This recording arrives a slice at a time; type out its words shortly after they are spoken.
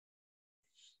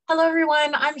Hello,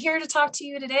 everyone. I'm here to talk to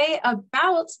you today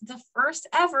about the first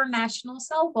ever National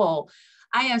Cell Bowl.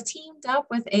 I have teamed up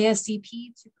with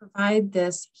ASCP to provide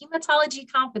this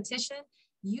hematology competition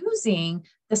using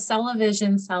the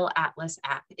Cellavision Cell Atlas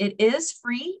app. It is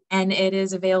free and it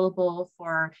is available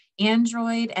for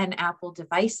Android and Apple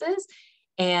devices.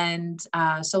 And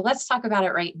so let's talk about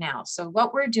it right now. So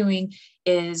what we're doing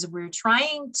is we're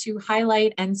trying to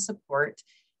highlight and support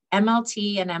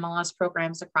MLT and MLS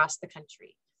programs across the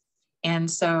country.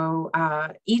 And so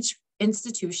each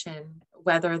institution,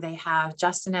 whether they have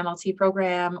just an MLT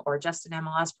program or just an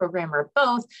MLS program or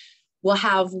both, will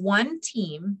have one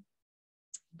team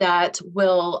that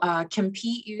will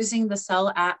compete using the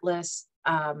Cell Atlas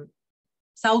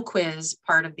Cell Quiz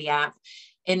part of the app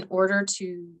in order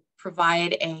to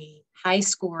provide a high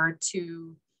score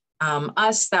to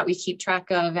us that we keep track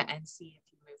of and see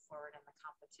if you move forward in the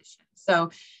competition.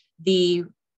 So the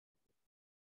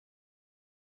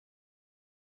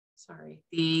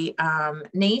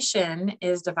nation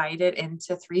is divided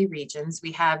into 3 regions.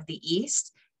 We have the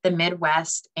East, the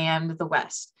Midwest, and the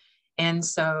West. And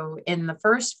so in the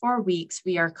first 4 weeks,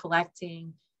 we are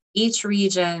collecting each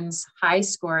region's high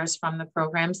scores from the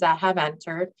programs that have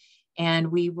entered,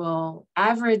 and we will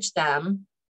average them.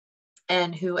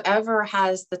 And whoever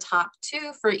has the top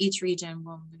 2 for each region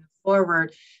will move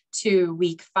forward to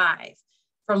week 5.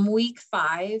 From week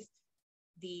 5,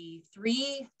 the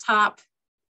 3 top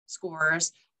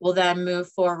scores will then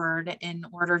move forward in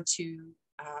order to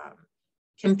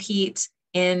compete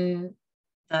in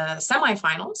the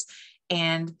semifinals,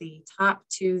 and the top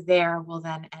 2 there will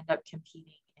then end up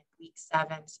competing in week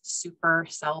 7's Super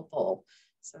Cell Bowl.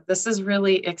 So this is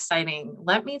really exciting.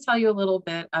 Let me tell you a little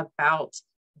bit about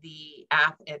the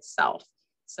app itself.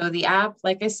 So the app,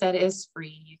 like I said, is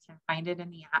free. You can find it in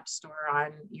the App Store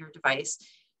on your device.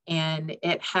 And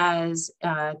it has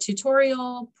a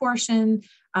tutorial portion,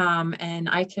 and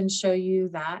I can show you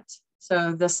that.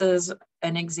 So this is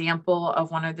an example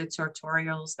of one of the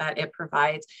tutorials that it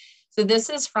provides. So this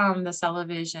is from the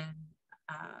Cellavision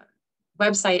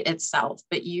website itself,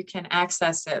 but you can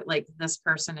access it like this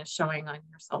person is showing on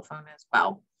your cell phone as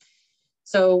well.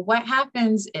 So what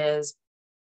happens is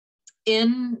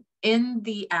in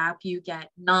the app, you get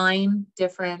 9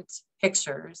 different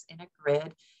pictures in a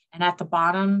grid. And at the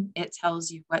bottom, it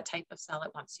tells you what type of cell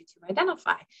it wants you to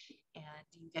identify. And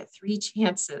you get 3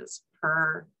 chances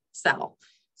per cell.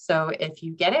 So if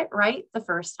you get it right the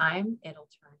first time, it'll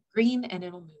turn green and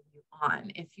it'll move you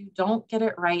on. If you don't get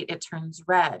it right, it turns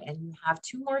red and you have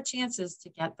 2 more chances to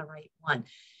get the right one.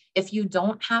 If you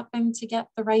don't happen to get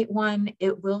the right one,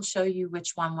 it will show you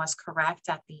which one was correct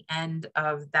at the end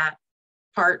of that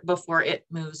part before it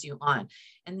moves you on.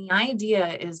 And the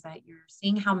idea is that you're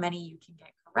seeing how many you can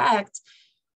get correct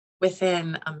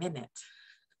within a minute.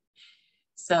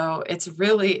 So it's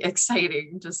really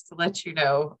exciting, just to let you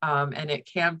know, and it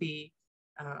can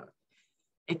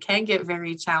get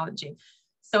very challenging.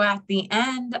 So at the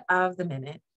end of the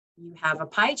minute, you have a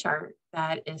pie chart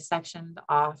that is sectioned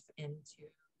off into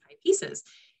pie pieces.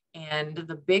 And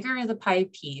the bigger the pie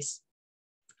piece,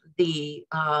 the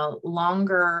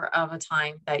longer of a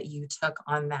time that you took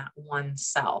on that one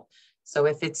cell. So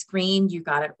if it's green, you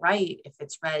got it right. If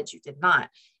it's red, you did not.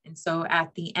 And so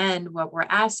at the end, what we're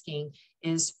asking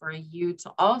is for you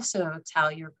to also tell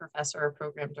your professor or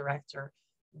program director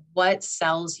what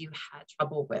cells you had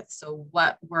trouble with. So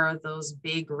what were those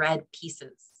big red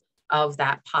pieces of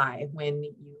that pie when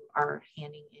you are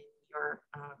handing in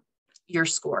your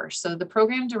score. So the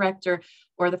program director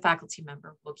or the faculty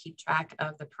member will keep track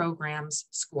of the program's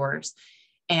scores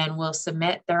and will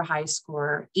submit their high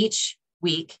score each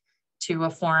week to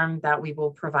a form that we will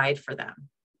provide for them.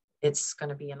 It's going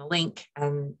to be in a link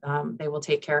and they will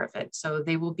take care of it. So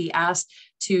they will be asked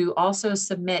to also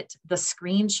submit the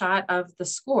screenshot of the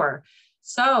score.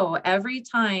 So every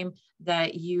time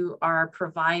that you are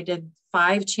provided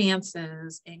 5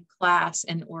 chances in class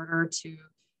in order to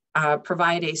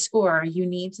provide a score, you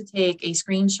need to take a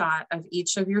screenshot of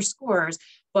each of your scores,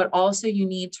 but also you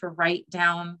need to write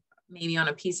down maybe on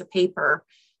a piece of paper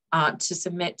to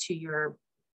submit to your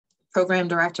program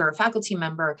director or faculty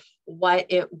member what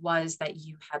it was that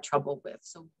you had trouble with.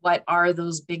 So what are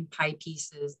those big pie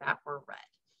pieces that were red?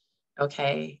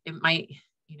 Okay, it might,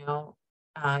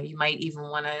 you might even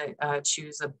want to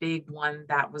choose a big one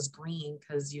that was green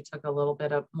because you took a little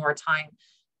bit of more time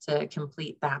to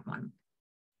complete that one.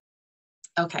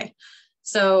 Okay,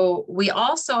 so we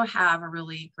also have a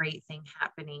really great thing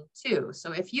happening too.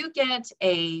 So if you get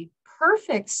a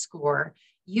perfect score,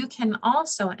 you can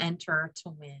also enter to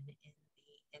win in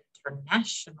the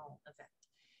international event.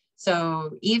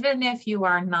 So even if you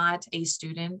are not a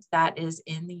student that is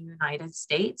in the United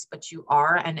States, but you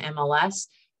are an MLS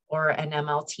or an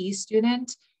MLT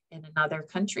student in another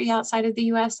country outside of the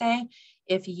USA,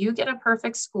 if you get a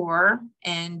perfect score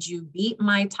and you beat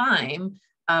my time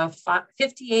of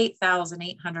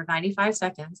 58,895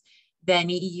 seconds, then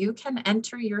you can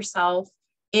enter yourself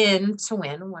in to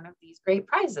win one of these great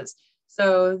prizes.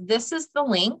 So this is the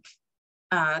link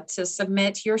to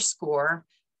submit your score,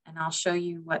 and I'll show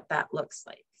you what that looks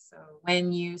like. So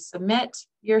when you submit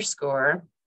your score,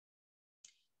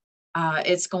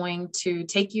 it's going to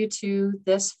take you to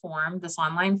this form, this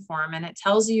online form, and it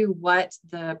tells you what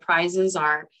the prizes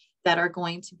are that are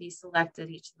going to be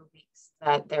selected each of the weeks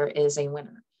that there is a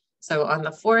winner. So on the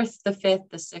 4th, the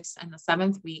 5th, the 6th, and the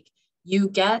 7th week, you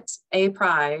get a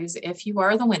prize if you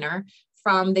are the winner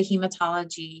from the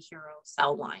Hematology Hero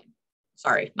cell line.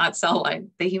 Sorry, not cell line,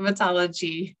 the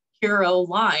Hematology Hero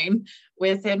line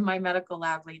within my Medical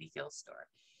Lab Lady Gill store.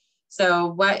 So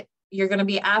what you're going to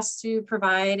be asked to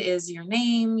provide is your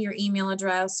name, your email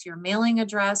address, your mailing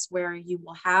address, where you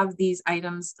will have these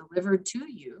items delivered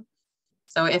to you.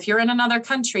 So if you're in another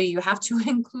country, you have to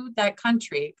include that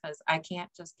country because I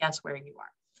can't just guess where you are.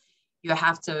 You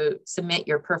have to submit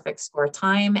your perfect score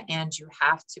time and you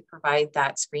have to provide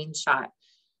that screenshot.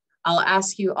 I'll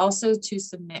ask you also to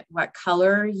submit what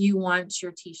color you want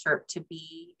your t-shirt to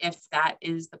be, if that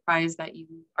is the prize that you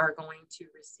are going to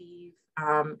receive.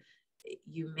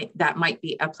 That might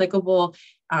be applicable.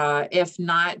 If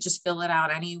not, just fill it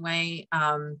out anyway.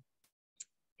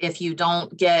 If you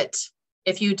don't get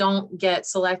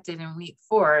selected in week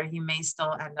 4, you may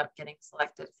still end up getting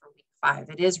selected for week 5.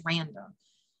 It is random.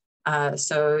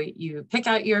 So you pick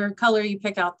out your color, you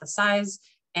pick out the size,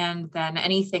 and then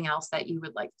anything else that you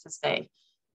would like to say.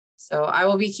 So I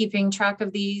will be keeping track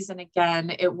of these. And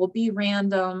again, it will be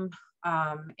random.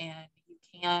 And you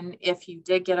can, if you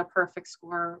did get a perfect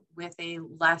score with a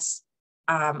less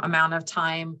amount of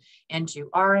time and you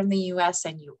are in the US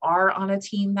and you are on a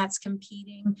team that's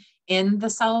competing in the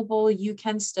Cell Bowl, you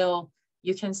can still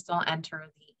enter the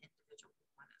individual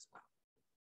one as well.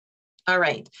 All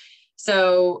right.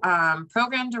 So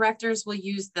program directors will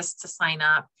use this to sign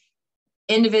up.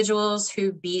 Individuals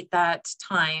who beat that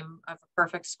time of a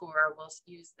perfect score will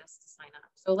use this to sign up.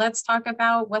 So let's talk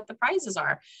about what the prizes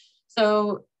are.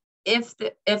 So if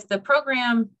the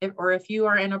program, if you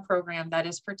are in a program that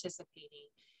is participating,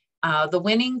 the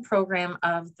winning program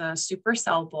of the Super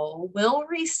Cell Bowl will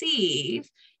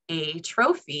receive a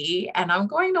trophy, and I'm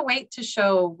going to wait to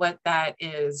show what that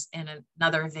is in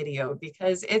another video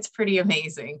because it's pretty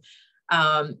amazing.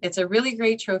 It's a really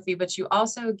great trophy, but you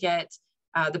also get,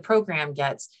 the program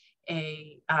gets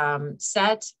a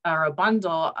set or a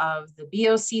bundle of the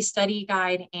BOC study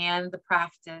guide and the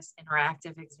practice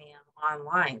interactive exam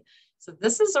online. So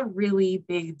this is a really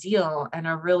big deal and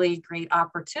a really great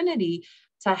opportunity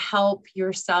to help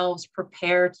yourselves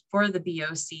prepare for the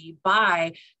BOC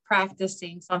by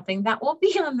practicing something that will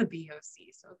be on the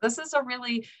BOC. So this is a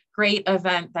really great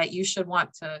event that you should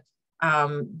want to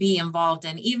be involved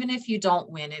in. Even if you don't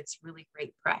win, it's really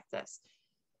great practice.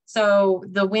 So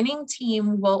the winning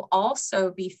team will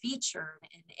also be featured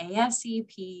in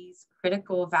ASEP's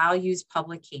Critical Values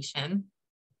publication.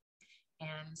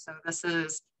 And so this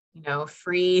is,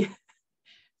 free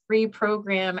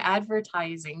program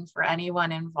advertising for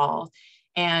anyone involved.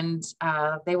 And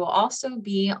they will also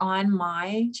be on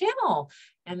my channel.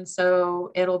 And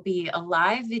so it'll be a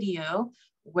live video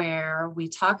where we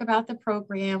talk about the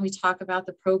program, we talk about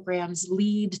the program's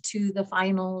lead to the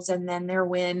finals and then their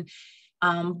win.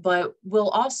 But we'll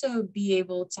also be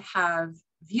able to have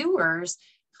viewers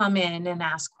come in and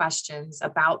ask questions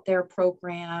about their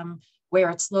program, where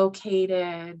it's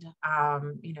located,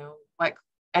 what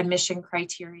admission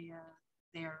criteria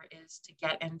there is to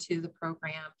get into the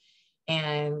program,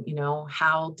 and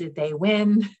how did they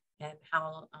win, and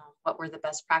how what were the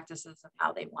best practices of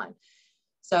how they won.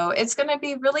 So it's going to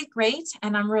be really great,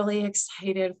 and I'm really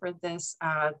excited for this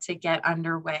to get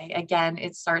underway. Again,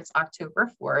 it starts October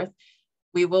 4th.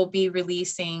 We will be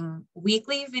releasing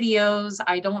weekly videos.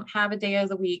 I don't have a day of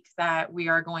the week that we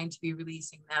are going to be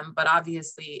releasing them, but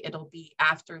obviously it'll be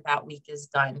after that week is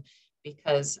done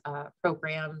because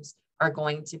programs are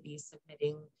going to be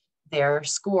submitting their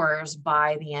scores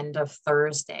by the end of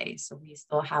Thursday. So we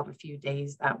still have a few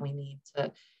days that we need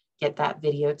to get that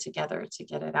video together to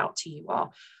get it out to you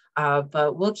all.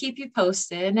 But we'll keep you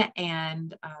posted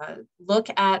and look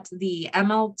at the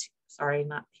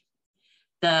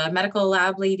the Medical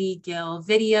Lab Lady Gill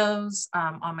videos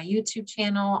on my YouTube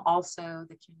channel, also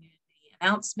the community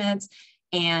announcements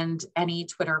and any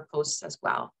Twitter posts as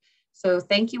well. So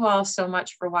thank you all so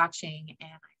much for watching,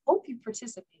 and I hope you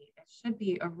participate. It should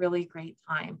be a really great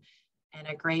time and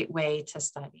a great way to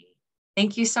study.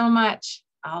 Thank you so much.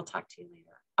 I'll talk to you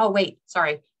later. Oh, wait,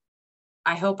 sorry.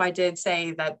 I hope I did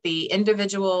say that the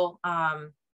individual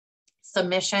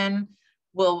submission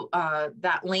will,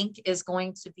 that link is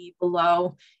going to be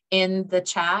below in the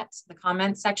chat, the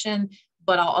comment section,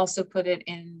 but I'll also put it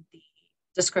in the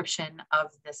description of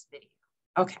this video.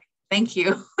 Okay, thank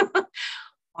you.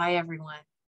 Bye, everyone.